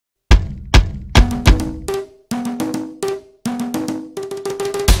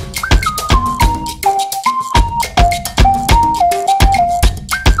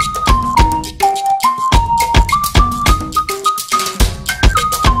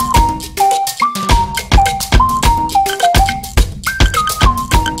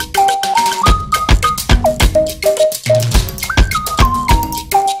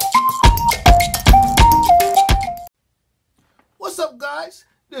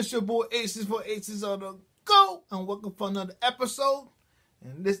It's your boy Aces for Aces on the Go, and welcome for another episode.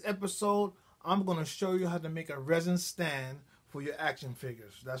 In this episode, I'm going to show you how to make a resin stand for your action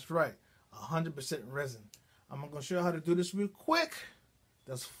figures. That's right, 100% resin. I'm going to show you how to do this real quick.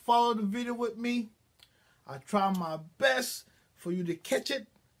 Just follow the video with me. I try my best for you to catch it.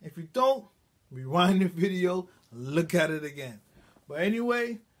 If you don't, rewind the video, look at it again. But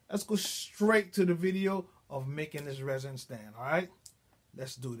anyway, let's go straight to the video of making this resin stand, alright?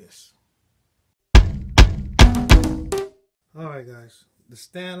 Let's do this. Alright guys, the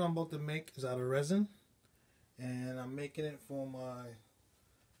stand I'm about to make is out of resin. And I'm making it for my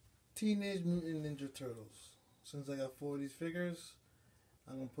Teenage Mutant Ninja Turtles. Since I got 4 of these figures,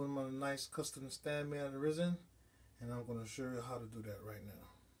 I'm going to put them on a nice custom stand made out of resin. And I'm going to show you how to do that right now.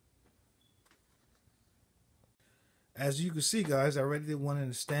 As you can see guys, I already did one in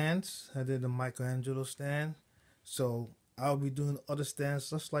the stands. I did the Michelangelo stand. So I'll be doing other stands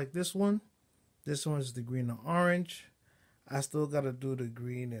just like this one. This one is the green and orange. I still got to do the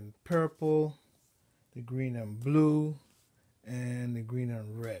green and purple, the green and blue, and the green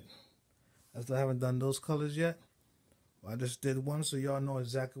and red. I still haven't done those colors yet. I just did one so y'all know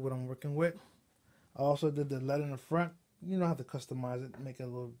exactly what I'm working with. I also did the letter in the front. You know how to customize it, make it a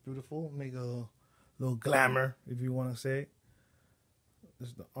little beautiful, make a little glamour, if you want to say it. This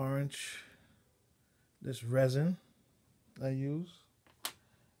is the orange. This resin I use.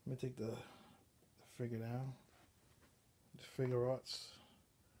 Let me take the figure down. The figure arts.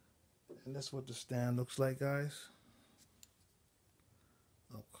 And that's what the stand looks like, guys.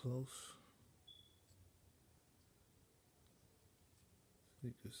 Up close.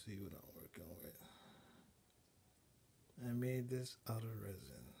 You can see what I'm working with. I made this out of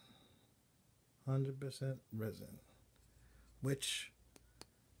resin. 100% resin, which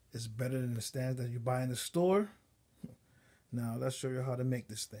is better than the stands that you buy in the store. Now let's show you how to make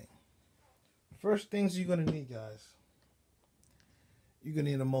this thing. First things you're gonna need, guys, you're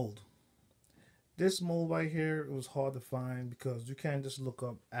gonna need a mold. This mold right here, it was hard to find because you can't just look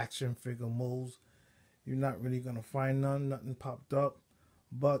up action figure molds. You're not really gonna find none, nothing popped up,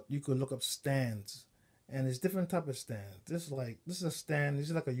 but you could look up stands. And it's different type of stands. This is a stand. This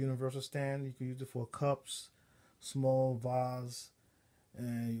is like a universal stand. You can use it for cups, small vase,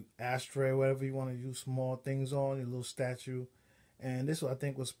 and ashtray, whatever you want to use small things on, your little statue. And this I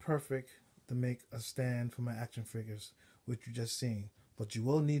think was perfect to make a stand for my action figures, which you just seen. But you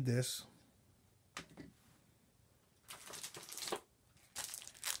will need this.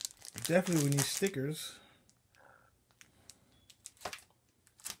 Definitely we need stickers.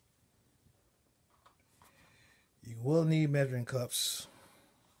 You will need measuring cups.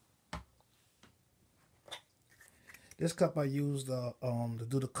 This cup I used to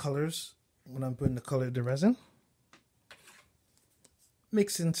do the colors when I'm putting the color in the resin.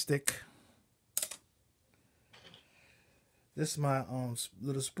 Mixing stick. This is my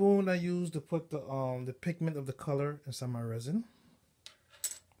little spoon I use to put the pigment of the color inside my resin.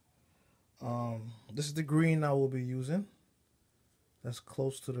 This is the green I will be using. That's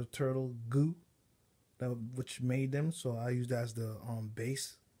close to the turtle goo. Which made them, so I use that as the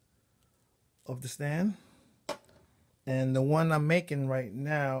base of the stand. And the one I'm making right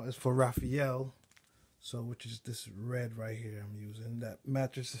now is for Raphael, so which is this red right here I'm using. That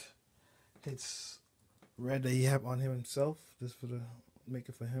matches his red that he have on him himself. This for the make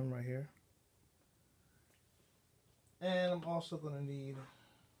it for him right here. And I'm also gonna need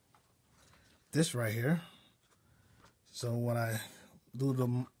this right here. So when I do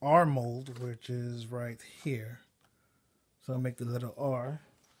the R mold, which is right here, so I make the letter R.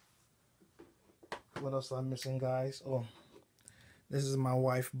 What else am I missing, guys? Oh, this is my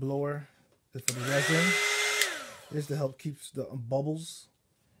wife blower. This for the resin. This to help keep the bubbles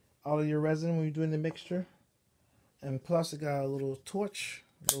out of your resin when you're doing the mixture. And plus, it got a little torch,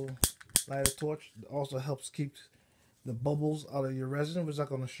 little lighter torch. It also helps keep the bubbles out of your resin, which I'm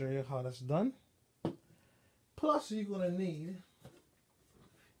going to show you how that's done. Plus, you're going to need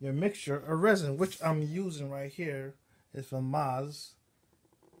your mixture of resin, which I'm using right here, is from Maz,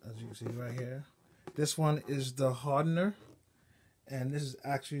 as you can see right here. This one is the hardener, and this is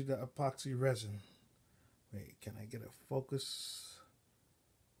actually the epoxy resin. Wait, can I get a focus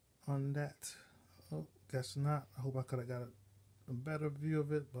on that? Oh, guess not. I hope I could have got a better view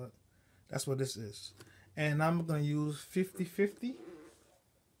of it, but that's what this is. And I'm going to use 50-50.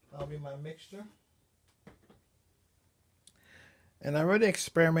 That'll be my mixture. And I already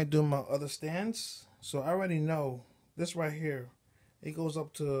experimented doing my other stands, so I already know this right here, it goes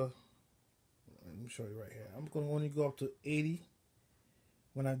up to, let me show you right here. I'm going to only go up to 80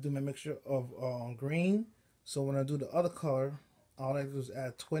 when I do my mixture of green. So when I do the other color, all I do is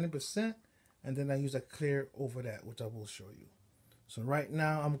add 20%, and then I use a clear over that, which I will show you. So right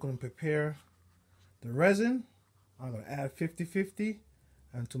now I'm going to prepare the resin. I'm going to add 50-50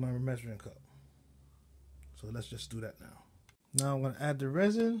 into my measuring cup. So let's just do that now. Now I'm going to add the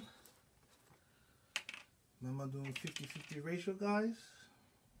resin. Remember, I'm doing 50-50 ratio, guys.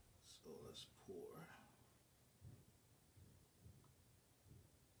 So let's pour.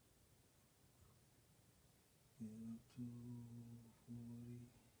 Get up to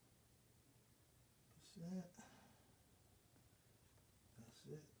 40%. That's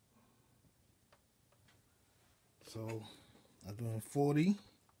it. So I'm doing 40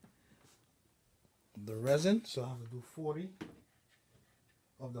 the resin, so I have to do 40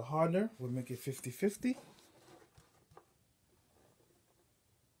 of the hardener. We'll make it 50-50. There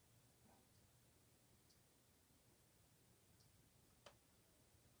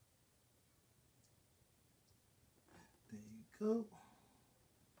you go.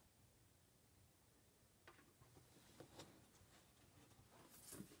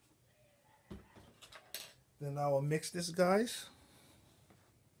 Then I will mix this, guys.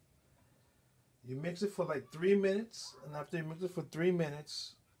 You mix it for like 3 minutes, and after you mix it for 3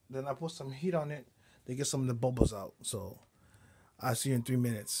 minutes, then I put some heat on it to get some of the bubbles out. So I'll see you in 3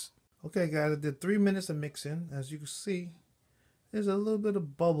 minutes. Okay, guys, I did 3 minutes of mixing. As you can see, there's a little bit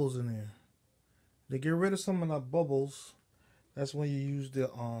of bubbles in there. To get rid of some of the bubbles, that's when you use the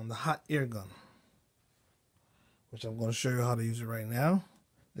hot air gun, which I'm going to show you how to use it right now.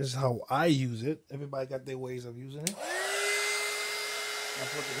 This is how I use it. Everybody got their ways of using it. I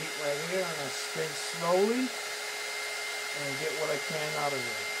put the heat right here. I'm going to spin slowly and get what I can out of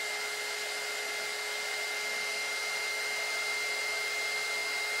it.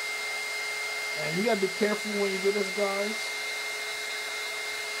 And you got to be careful when you do this, guys,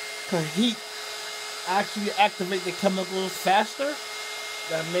 because heat actually activates the chemicals faster.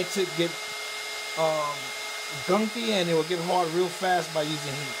 That makes it get gunky, and it will get hard real fast by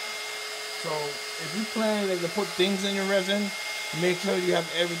using heat. So if you plan to put things in your resin, make sure you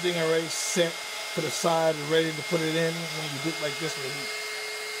have everything already set to the side and ready to put it in when you do it like this with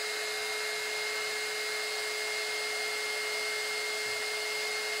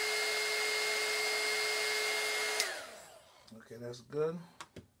heat. Okay, that's good.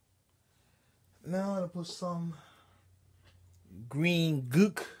 Now I'm going to put some green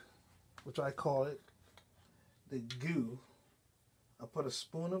gook, which I call it, the goo. I put a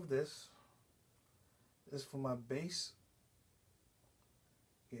spoon of this. This is for my base.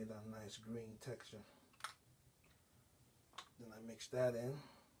 Get a nice green texture. Then I mix that in.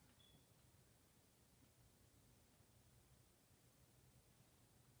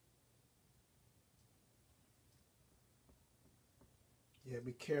 Yeah,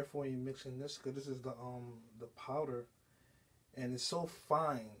 be careful when you're mixing this, because this is the powder, and it's so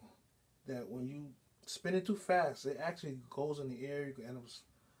fine that when you spin it too fast, it actually goes in the air. You can end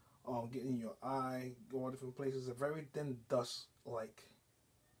up getting in your eye, go all different places. It's a very thin dust-like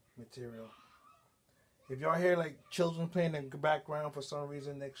material. If y'all hear like children playing in the background for some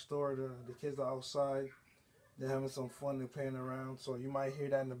reason next door, the kids are outside, they're having some fun, they're playing around, so you might hear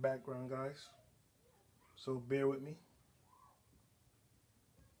that in the background, guys. So bear with me.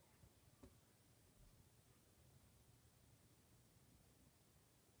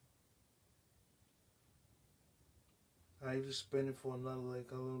 I usually spin it for another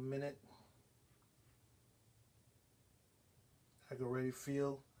like a little minute. I can already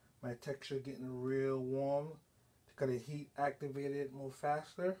feel my texture getting real warm because the heat activated it more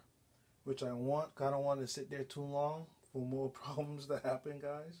faster, which I want. I don't want to sit there too long for more problems to happen,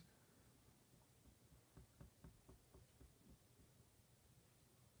 guys.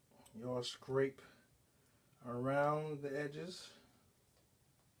 You all scrape around the edges.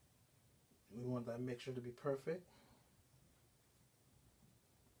 We want that mixture to be perfect.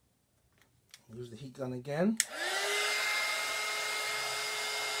 Use the heat gun again.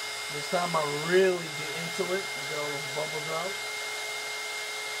 This time I really get into it and get all those bubbles out.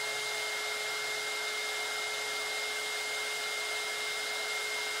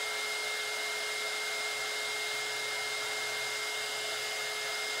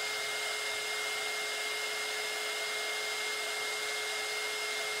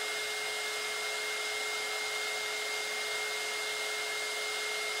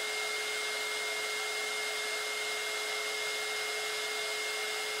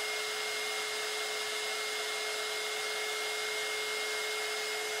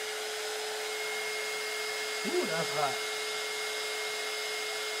 Ooh, that's hot.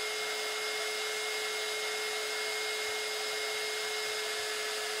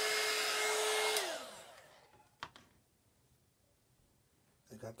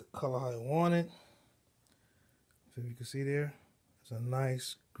 got the color how I want it. So you can see there, it's a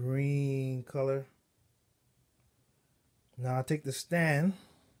nice green color. Now I take the stand.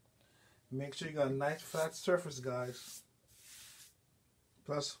 Make sure you got a nice flat surface, guys.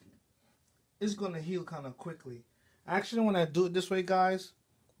 Plus, it's going to heal kind of quickly. Actually, when I do it this way, guys,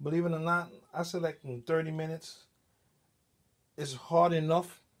 believe it or not, I say like in 30 minutes, it's hard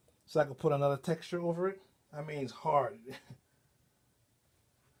enough so I can put another texture over it. I mean, it's hard.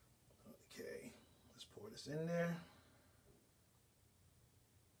 Okay, let's pour this in there.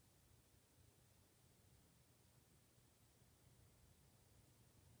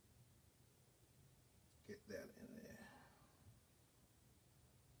 Get that in there.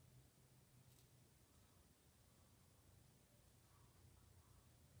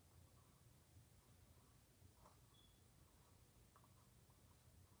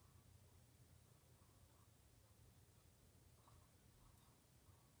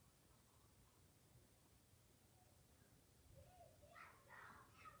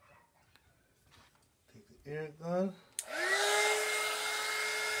 Take the air gun.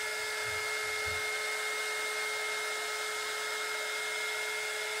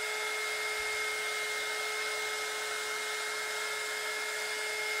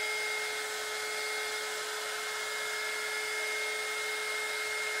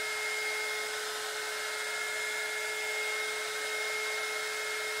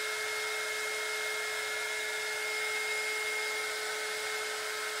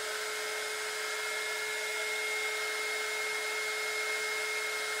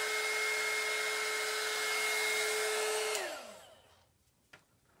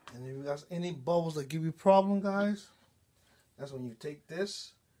 And if you got any bubbles that give you problem, guys, that's when you take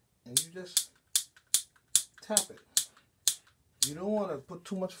this and you just tap it. You don't want to put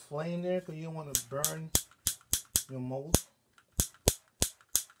too much flame there because you don't want to burn your mold.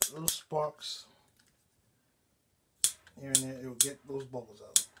 Little sparks here and there, it will get those bubbles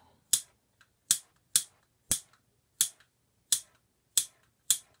out.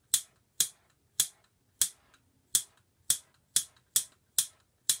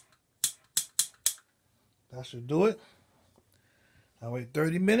 That should do it. I'll wait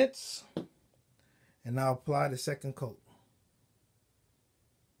 30 minutes and I'll apply the second coat.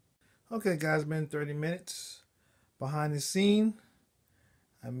 Okay guys, been 30 minutes. Behind the scene,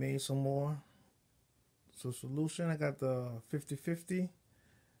 I made some more solution. I got the 50-50.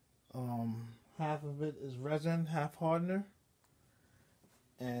 Half of it is resin, half hardener.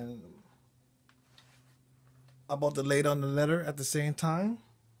 And I'm about to lay it on the leather at the same time.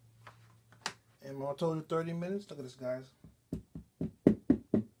 And when I told you 30 minutes, look at this, guys.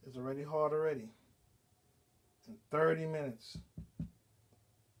 It's already hard already. In 30 minutes.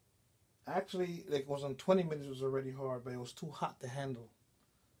 Actually, like it was on 20 minutes, it was already hard, but it was too hot to handle.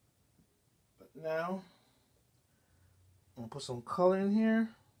 But now, I'm gonna put some color in here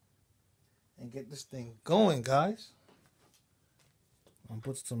and get this thing going, guys. I'm gonna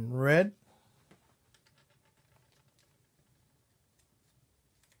put some red.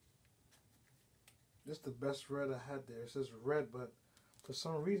 This is the best red I had there. It says red, but for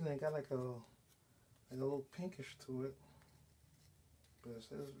some reason it got like a little pinkish to it. But it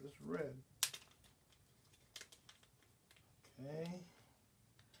says it's red. Okay.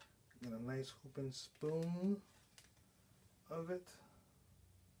 Get a nice hooping spoon of it.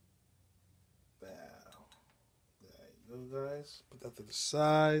 Wow. There you go, guys. Put that to the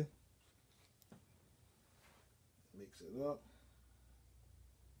side. Mix it up.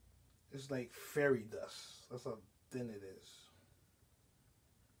 It's like fairy dust. That's how thin it is.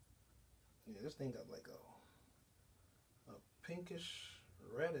 Yeah, this thing got like a pinkish,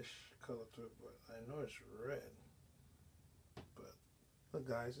 reddish color to it, but I know it's red. But look,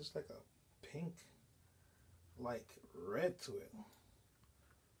 guys, it's like a pink, like red to it,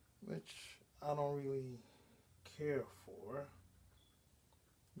 which I don't really care for.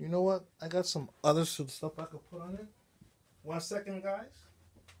 You know what? I got some other stuff I could put on it. 1 second, guys.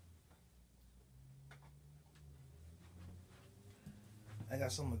 I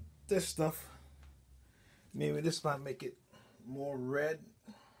got some of this stuff. Maybe this might make it more red.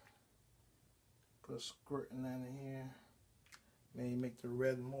 Put a squirt in that in here. Maybe make the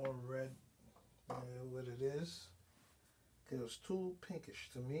red more red than what it is. Because it was too pinkish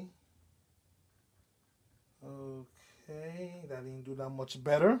to me. Okay, that didn't do that much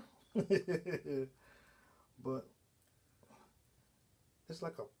better. But it's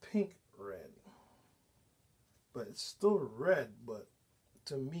like a pink red. But it's still red, but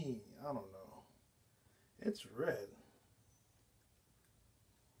to me, I don't know. It's red.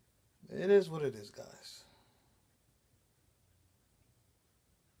 It is what it is, guys.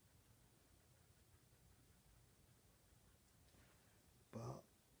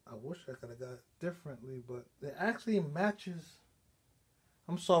 wish I could have got it differently, but it actually matches.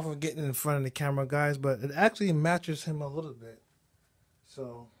 I'm sorry for getting in front of the camera, guys, but it actually matches him a little bit.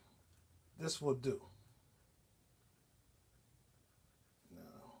 So this will do.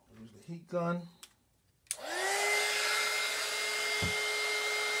 Now, use the heat gun.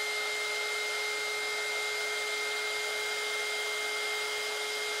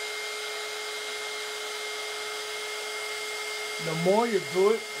 The more you do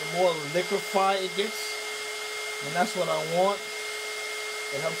it, the more liquefied it gets. And that's what I want.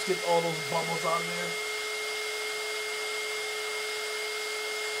 It helps get all those bubbles out of there.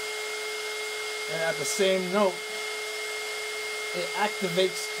 And at the same note, it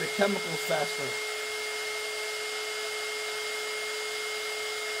activates the chemicals faster.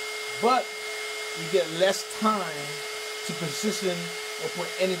 But you get less time to position or put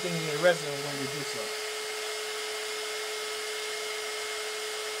anything in your resin when you do so.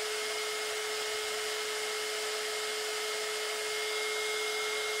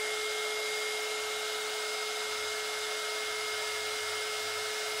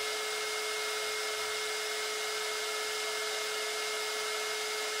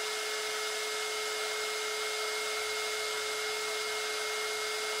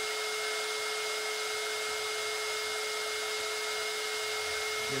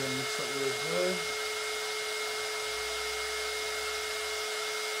 Get it mixed up real good.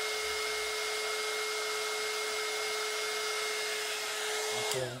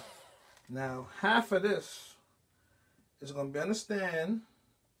 Okay. Now half of this is going to be on the stand,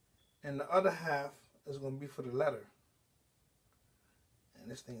 and the other half is going to be for the letter. And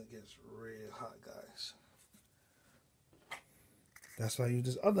this thing gets real hot, guys. That's why I use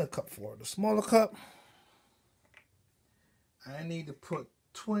this other cup for. The smaller cup, I need to put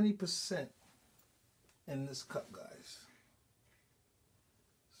 20% in this cup, guys.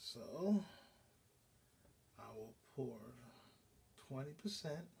 So I will pour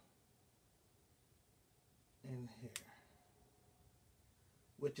 20% in here,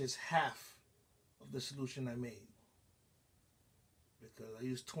 which is half of the solution I made, because I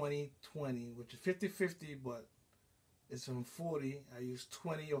used 20-20, which is 50-50, but it's from 40. I used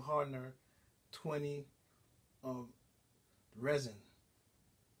 20 of hardener, 20 of resin,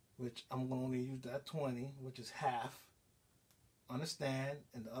 which I'm going to only use that 20, which is half on the stand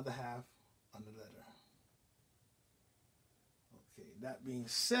and the other half on the letter. Okay, that being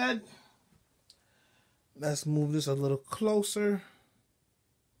said, let's move this a little closer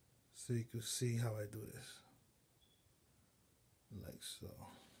so you can see how I do this. Like so.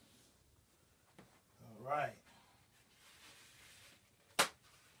 All right. Now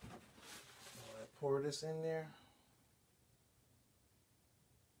I pour this in there.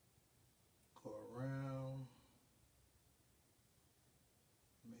 Go around.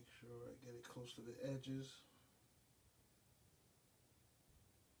 Make sure I get it close to the edges.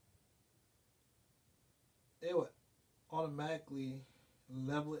 It would automatically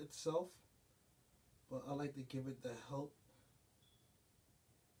level itself, but I like to give it the help.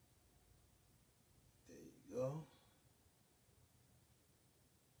 There you go.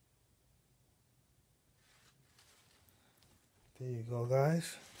 There you go,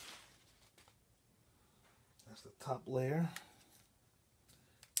 guys. That's the top layer.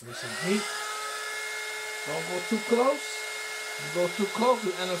 There's some heat. Don't go too close. You go too close,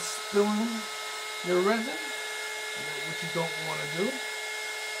 you end up spilling your resin, which you don't want to do.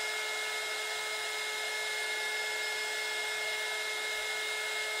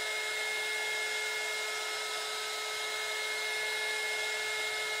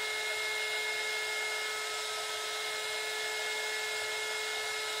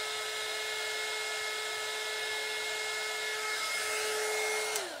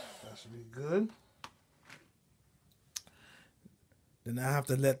 That should be good. Then I have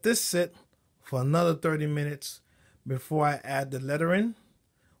to let this sit for another 30 minutes before I add the lettering.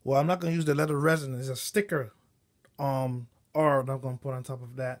 Well, I'm not going to use the letter resin. It's a sticker art I'm going to put on top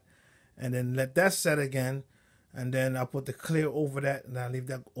of that. And then let that set again. And then I'll put the clear over that, and I'll leave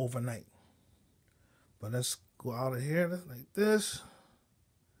that overnight. But let's go out of here like this.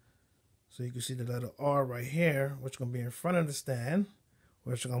 So you can see the letter R right here, which is going to be in front of the stand,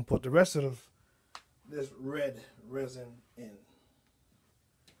 which I'm going to put the rest of this red resin in.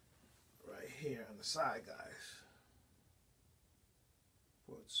 Here on the side, guys.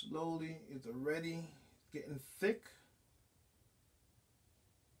 Pour it slowly. It's already getting thick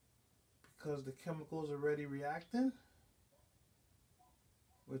because the chemicals are already reacting,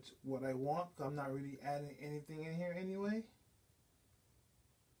 which what I want, because I'm not really adding anything in here anyway.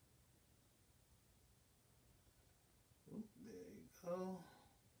 Oop, there you go.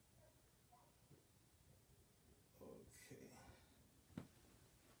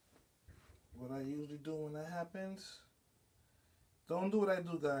 I usually do when that happens. Don't do what I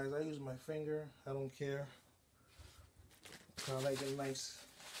do, guys. I use my finger. I don't care. I like it nice,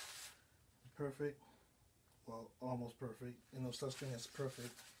 perfect. Well, almost perfect. You know, such thing as perfect.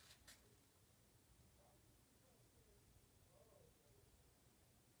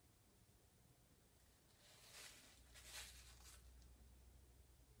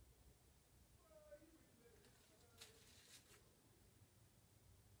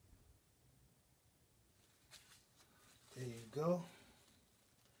 There you go.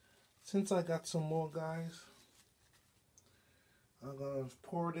 Since I got some more, guys, I'm gonna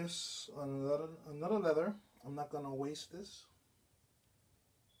pour this on another leather. I'm not gonna waste this.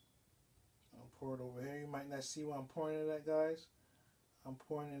 I'll pour it over here. You might not see where I'm pouring it at, guys. I'm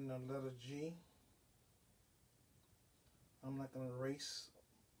pouring in the letter G. I'm not gonna erase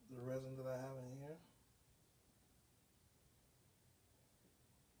the resin that I have in here.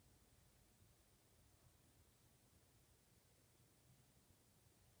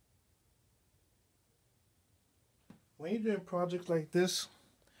 When you're doing projects like this,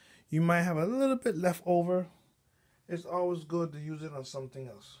 you might have a little bit left over. It's always good to use it on something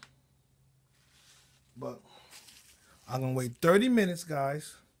else. But I'm gonna wait 30 minutes,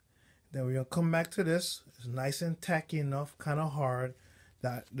 guys. Then we're gonna come back to this. It's nice and tacky enough, kind of hard,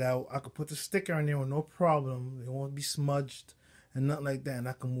 that I could put the sticker on there with no problem. It won't be smudged and nothing like that, and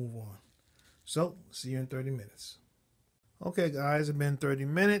I can move on. So, see you in 30 minutes. Okay, guys, it's been 30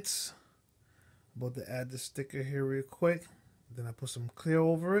 minutes. About to add the sticker here real quick. Then I put some clear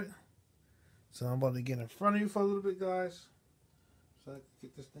over it. So I'm about to get in front of you for a little bit, guys, so I can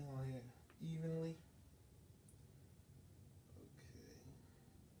get this thing on here evenly.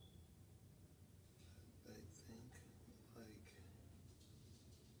 Okay.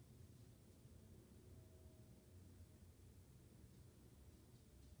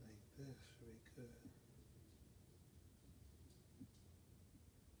 I think like this should be good.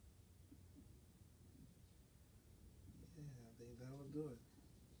 Yeah, I think that will do it.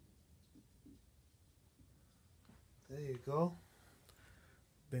 There you go.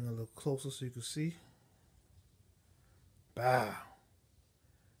 Bring a little closer so you can see. Bow.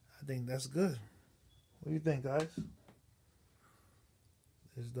 I think that's good. What do you think, guys?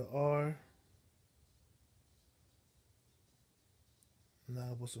 There's the R. Now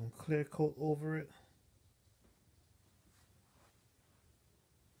I'll put some clear coat over it.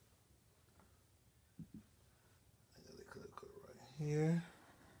 I got the clear coat right here.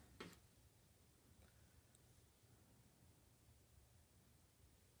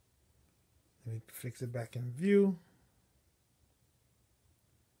 Let me fix it back in view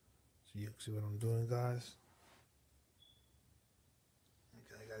so you can see what I'm doing, guys.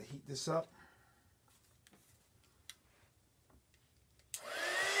 Okay, I gotta heat this up.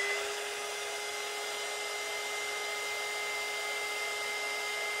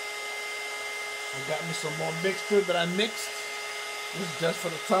 I got me some more mixture that I mixed. This is just for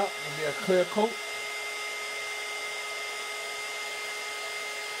the top. Maybe a clear coat.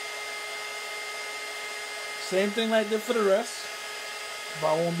 Same thing like that for the rest, but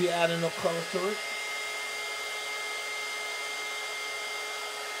I won't be adding no color to it.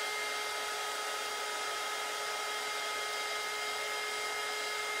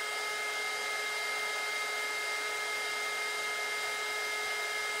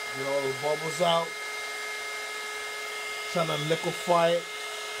 Get all the bubbles out. Trying to liquefy it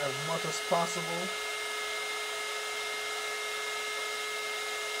as much as possible.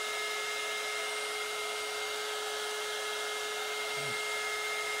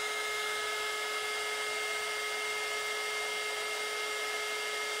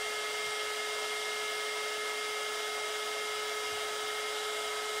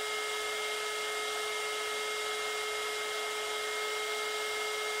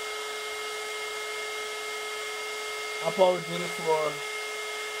 I'll probably do this for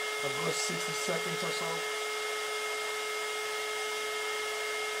a good 60 seconds or so.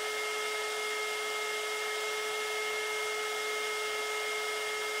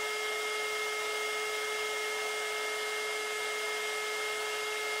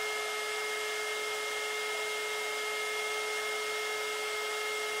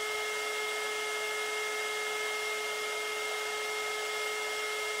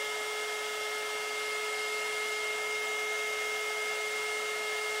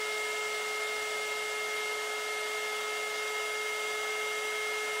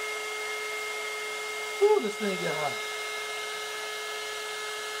 Ooh, this thing get hot.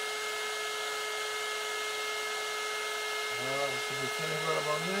 Should be finished right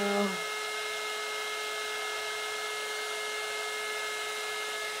about now.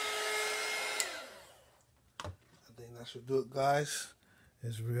 That should do it, guys.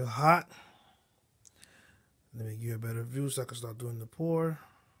 It's real hot. Let me give you a better view so I can start doing the pour.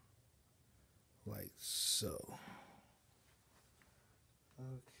 Like so.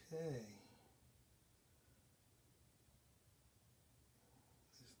 Okay.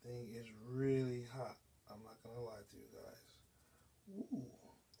 This thing is really hot. I'm not gonna lie to you guys. Ooh.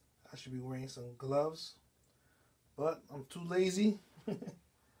 I should be wearing some gloves, but I'm too lazy. Okay.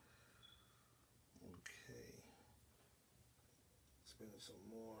 Spinning some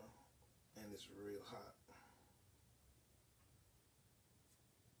more, and it's real hot.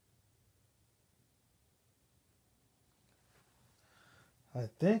 I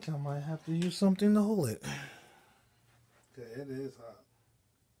think I might have to use something to hold it. Okay, it is hot.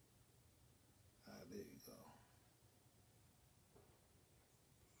 There you go.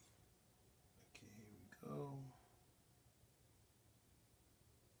 Okay, here we go.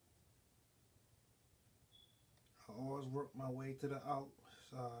 I always work my way to the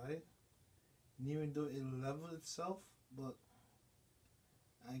outside. And even though it levels itself, but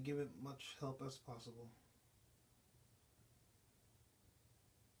I give it much help as possible.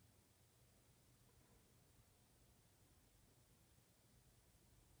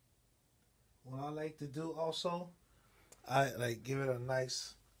 What I like to do also, I like give it a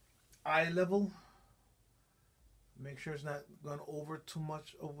nice eye level. Make sure it's not going over too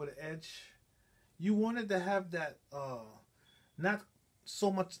much over the edge. You want it to have that, not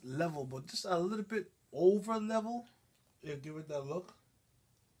so much level, but just a little bit over level. It'll give it that look.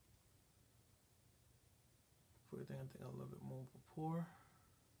 I think a little bit more pour.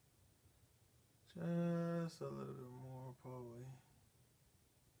 Just a little bit more, probably.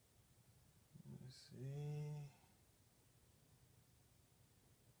 See,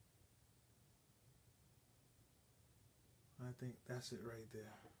 I think that's it right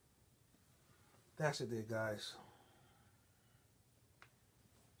there. That's it there, guys.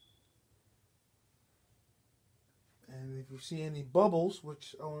 And if you see any bubbles,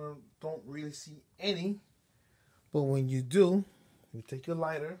 which I don't really see any, but when you do, you take your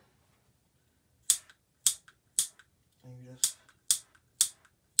lighter and you just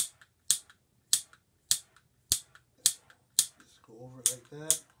go over it like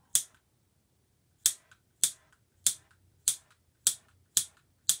that.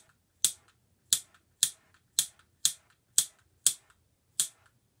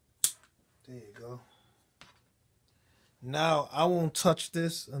 There you go. Now I won't touch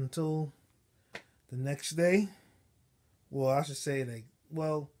this until the next day. Well, I should say like,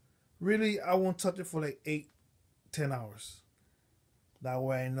 well, really I won't touch it for like 8-10 hours. That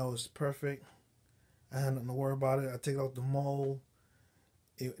way I know it's perfect. I have nothing to worry about it. I take out the mold.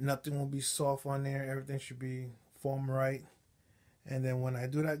 Nothing will be soft on there. Everything should be formed right. And then when I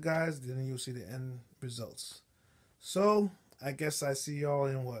do that, guys, then you'll see the end results. So I guess I see y'all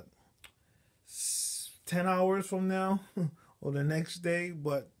in what, 10 hours from now or the next day.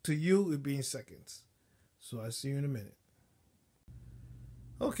 But to you, it'll be in seconds. So I see you in a minute.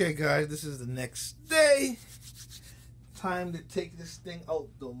 Okay, guys, this is the next day. Time to take this thing out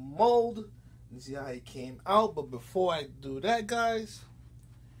the mold. You see how it came out. But before I do that, guys,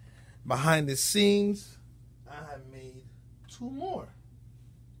 behind the scenes, I have made 2 more.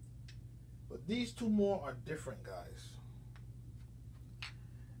 But these 2 more are different, guys.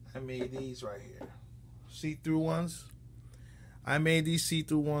 I made these right here. See-through ones. I made these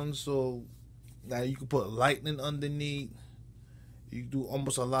see-through ones so that you can put lightning underneath. You do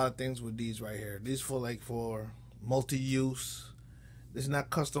almost a lot of things with these right here. These for multi-use. It's not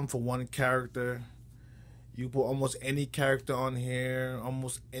custom for one character. You put almost any character on here,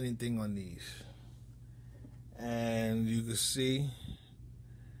 almost anything on these. And you can see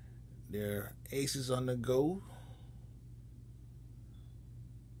they're aces on the go.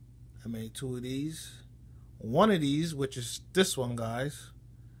 I made 2 of these. One of these, which is this one, guys,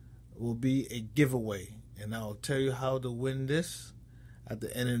 will be a giveaway. And I'll tell you how to win this at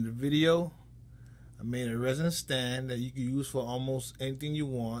the end of the video. I made a resin stand that you can use for almost anything you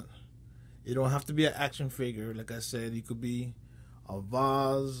want. It don't have to be an action figure. Like I said, it could be a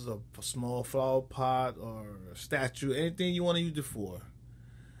vase, a small flower pot, or a statue, anything you want to use it for.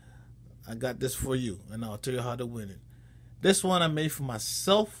 I got this for you, and I'll tell you how to win it. This one I made for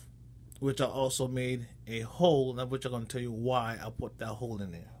myself, which I also made a hole, which I'm going to tell you why I put that hole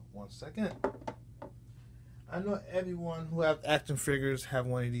in there. 1 second. I know everyone who have action figures have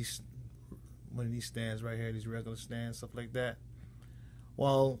one of these stands right here, these regular stands, stuff like that.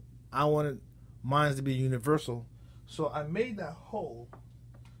 Well, I wanted mine to be universal, so I made that hole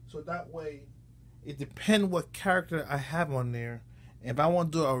so that way it depends what character I have on there. If I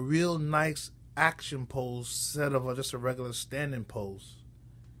want to do a real nice action pose instead of just a regular standing pose,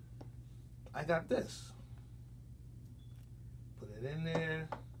 I got this. Put it in there,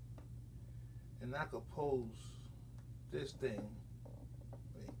 and I could pose this thing.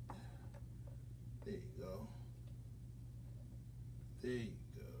 Wait. There you go. There you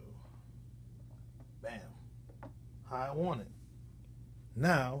go. Bam. How I want it.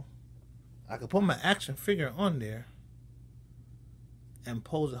 Now, I can put my action figure on there and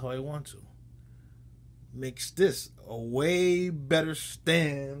pose it how I want to. Makes this a way better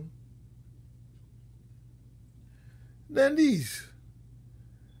stand than these.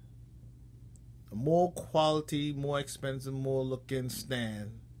 A more quality, more expensive, more looking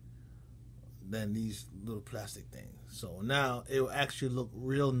stand than these little plastic things. So now it will actually look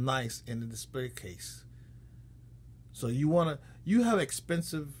real nice in the display case. So you have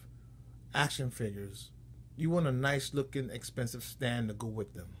expensive action figures. You want a nice looking expensive stand to go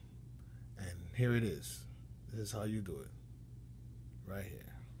with them. And here it is. This is how you do it. Right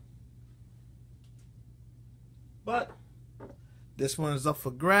here. But this one is up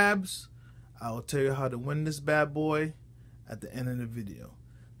for grabs. I will tell you how to win this bad boy at the end of the video.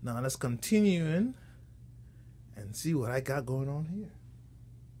 Now let's continue in and see what I got going on here.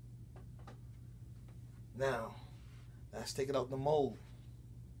 Now, let's take it out the mold.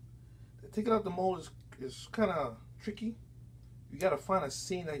 To take it out the mold is kind of tricky. You got to find a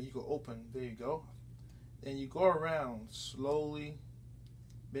seam that you can open. There you go. And you go around slowly,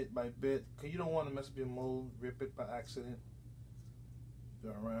 bit by bit, because you don't want to mess up your mold, rip it by accident.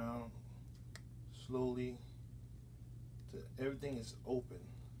 Go around slowly till everything is open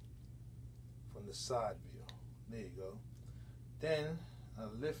from the side view. There you go. Then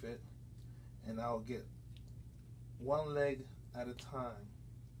I'll lift it and I'll get one leg at a time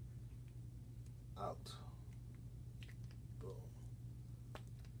out. Boom.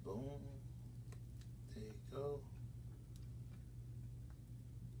 Boom. There you go.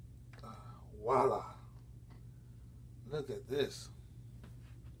 Voila. Look at this.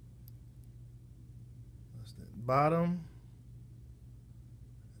 That's the bottom.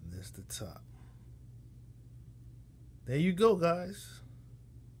 And this the top. There you go, guys.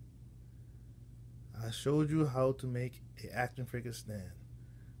 I showed you how to make an action figure stand.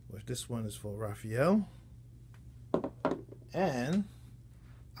 Which this one is for Raphael. And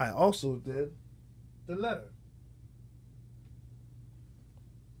I also did the letter.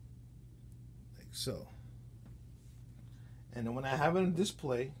 Like so. And then when I have it in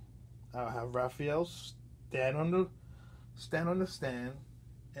display, I'll have Raphael stand on the stand,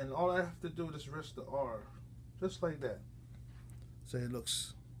 and all I have to do is rest the R. Just like that. So it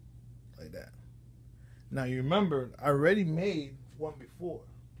looks like that. Now you remember, I already made one before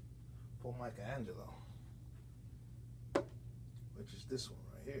for Michelangelo, which is this one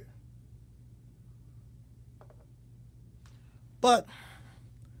right here. But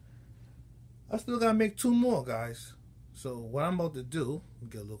I still gotta make two more, guys. So what I'm about to do,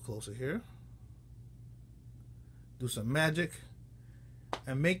 get a little closer here, do some magic,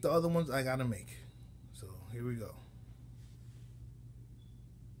 and make the other ones I gotta make. So here we go.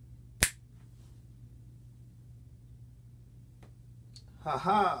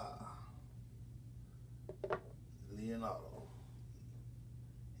 Haha! Leonardo.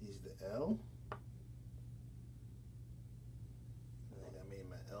 He's the L. I think I made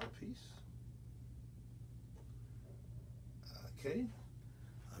my L piece. Okay.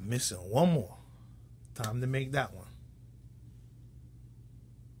 I'm missing one more. Time to make that one.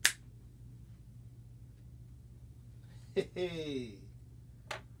 Hey,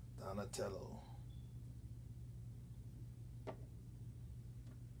 Donatello.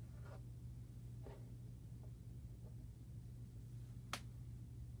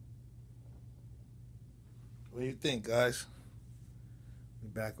 What do you think, guys? Be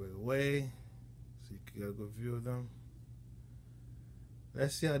back right away so you can get a good view of them.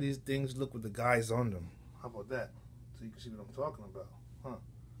 Let's see how these things look with the guys on them. How about that? So you can see what I'm talking about. Huh?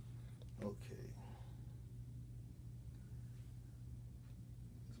 Okay.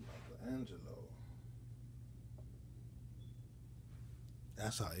 It's Michelangelo.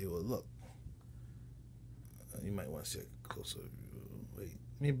 That's how it would look. You might want to see a closer view. Wait,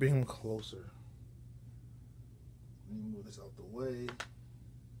 let me bring him closer. Let me move this out the way.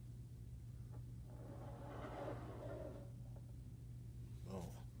 Oh.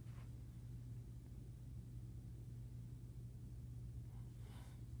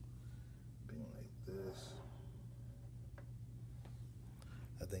 Being like this.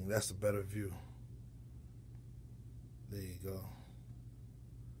 I think that's a better view. There you go.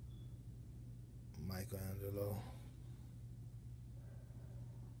 Michelangelo.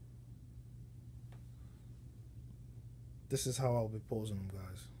 this is how I'll be posing them,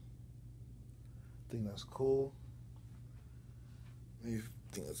 guys. I think that's cool. Maybe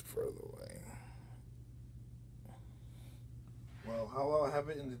think it's further away. Well, how I'll have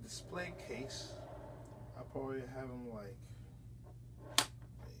it in the display case, I'll probably have them like, wait,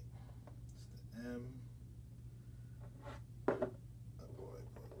 it's the M. I'll probably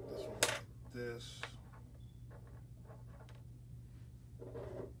put this one like this.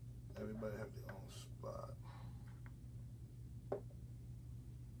 Everybody have their own spot.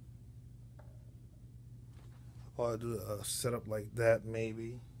 I'll probably do a setup like that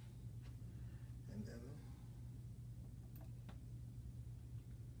maybe. And then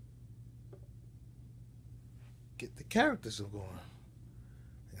get the characters going.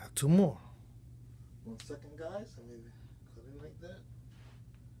 I got two more. 1 second, guys. I maybe cut it like that.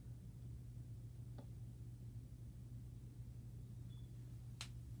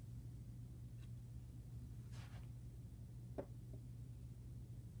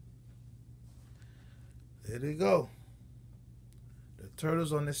 There they go. The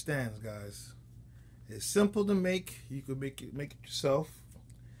turtles on the stands, guys. It's simple to make. You can make it yourself.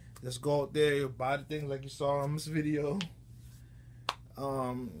 Just go out there, buy the things like you saw in this video.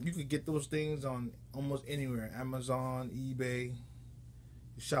 You can get those things on almost anywhere. Amazon, eBay.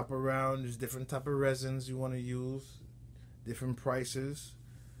 You shop around. There's different type of resins you want to use. Different prices.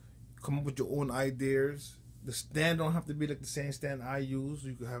 Come up with your own ideas. The stand don't have to be like the same stand I use.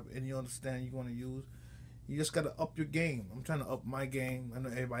 You can have any other stand you want to use. You just got to up your game. I'm trying to up my game. I know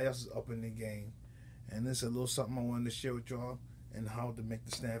everybody else is upping their game. And this is a little something I wanted to share with y'all and how to make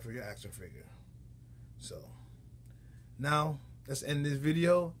the stand for your action figure. So, now, let's end this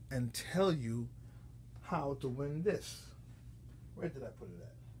video and tell you how to win this. Where did I put it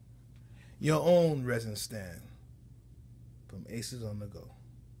at? Your own resin stand from Aces on the Go.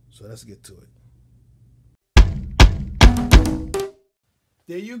 So let's get to it.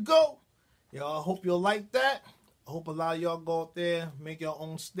 There you go. Y'all, I hope you'll like that. I hope a lot of y'all go out there, make your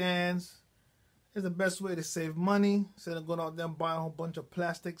own stands. It's the best way to save money instead of going out there and buying a whole bunch of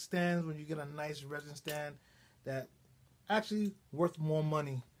plastic stands when you get a nice resin stand that actually worth more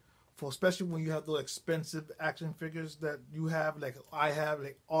money. For especially when you have those expensive action figures that you have, like I have,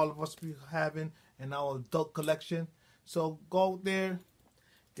 like all of us be having in our adult collection. So go out there,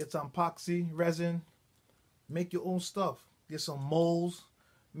 get some epoxy resin, make your own stuff. Get some molds.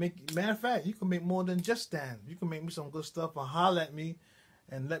 Matter of fact, you can make more than just stands. You can make me some good stuff and holler at me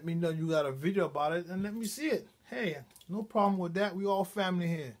and let me know you got a video about it and let me see it. Hey, no problem with that. We all family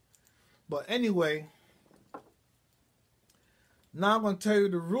here. But anyway, now I'm going to tell you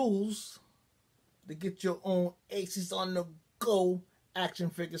the rules to get your own Aces on the Go action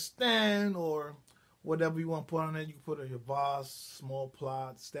figure stand or whatever you want to put on it. You can put on your vase, small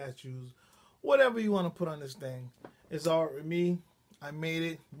plot, statues, whatever you want to put on this thing. It's all right with me. I made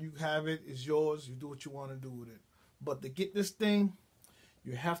it. You have it. It's yours. You do what you want to do with it. But to get this thing,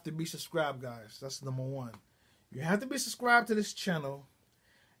 you have to be subscribed, guys. That's number one. You have to be subscribed to this channel.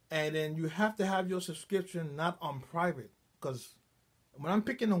 And then you have to have your subscription not on private. Because when I'm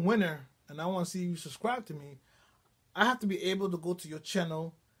picking a winner and I want to see you subscribe to me, I have to be able to go to your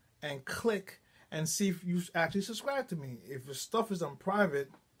channel and click and see if you actually subscribe to me. If your stuff is on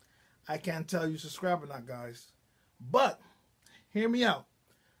private, I can't tell you subscribe or not, guys. But hear me out.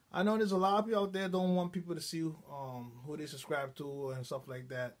 I know there's a lot of people out there don't want people to see who they subscribe to and stuff like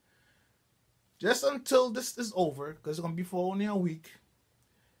that. Just until this is over, because it's going to be for only a week,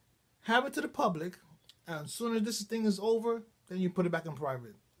 have it to the public. And as soon as this thing is over, then you put it back in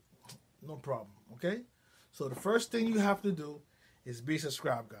private. No problem, okay? So the first thing you have to do is be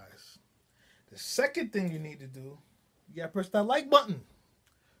subscribed, guys. The second thing you need to do, you got to press that like button.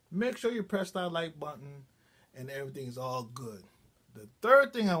 Make sure you press that like button and everything is all good. The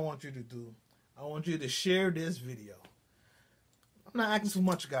third thing I want you to do, I want you to share this video. I'm not asking for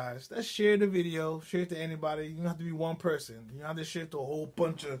much, guys. Let's share the video. Share it to anybody. You don't have to be one person. You don't have to share it to a whole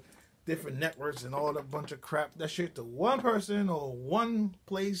bunch of different networks and all that bunch of crap. Let's share it to one person or one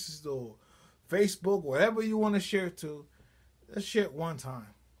place or Facebook, wherever you want to share it to. Let's share it one time.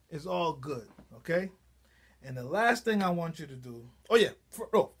 It's all good, okay? And the last thing I want you to do,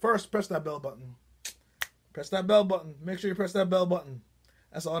 first press that bell button. Press that bell button. Make sure you press that bell button.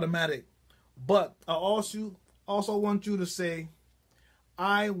 That's automatic. But I also want you to say,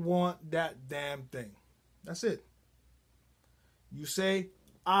 I want that damn thing. That's it. You say,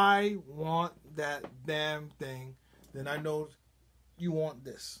 I want that damn thing. Then I know you want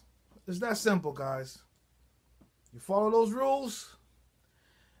this. It's that simple, guys. You follow those rules.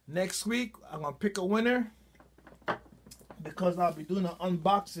 Next week, I'm going to pick a winner. Because I'll be doing an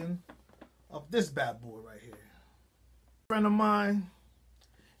unboxing of this bad boy right here. Friend of mine,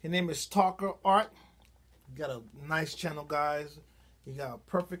 his name is Talker Art. He got a nice channel, guys. He got a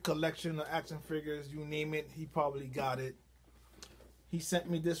perfect collection of action figures. You name it, he probably got it. He sent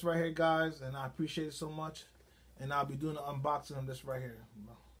me this right here, guys, and I appreciate it so much. And I'll be doing the unboxing of this right here.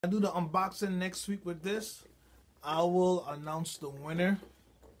 I do the unboxing next week with this. I will announce the winner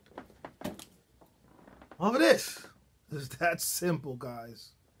of this. It's that simple, guys.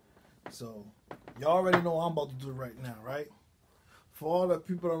 So, you already know what I'm about to do right now, right? For all the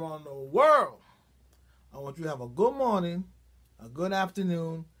people around the world, I want you to have a good morning, a good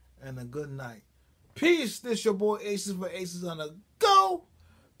afternoon, and a good night. Peace. This your boy Aces for Aces on the go.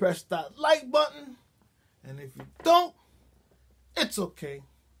 Press that like button. And if you don't, it's okay.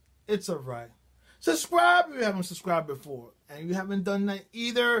 It's alright. Subscribe if you haven't subscribed before. And you haven't done that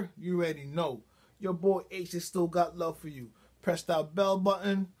either, you already know. Your boy Aces still got love for you. Press that bell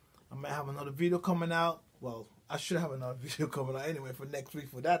button. I might have another video coming out. Well, I should have another video coming out anyway for next week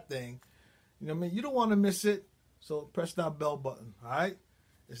for that thing. You know what I mean? You don't want to miss it. So press that bell button. Alright?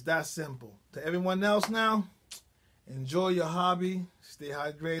 It's that simple. To everyone else now, enjoy your hobby. Stay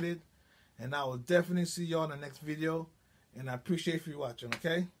hydrated. And I will definitely see you on the next video. And I appreciate you watching,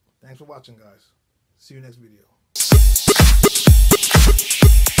 okay? Thanks for watching, guys. See you next video.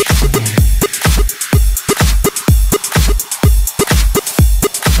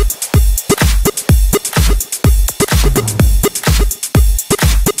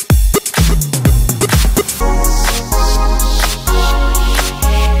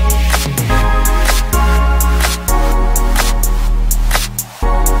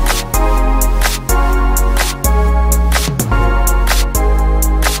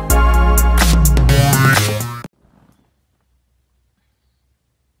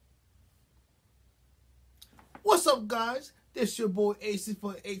 What's up, guys? This your boy Aces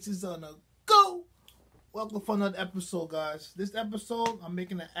for Aces on the go. Welcome for another episode, guys. This episode, I'm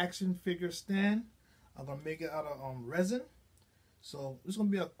making an action figure stand. I'm gonna make it out of resin. So this is gonna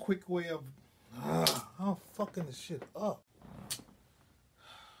be a quick way of I'm fucking this shit up.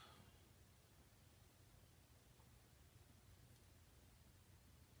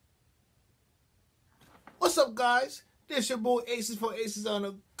 What's up, guys? This your boy Aces for Aces on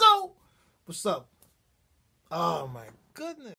the go. What's up? Oh my goodness.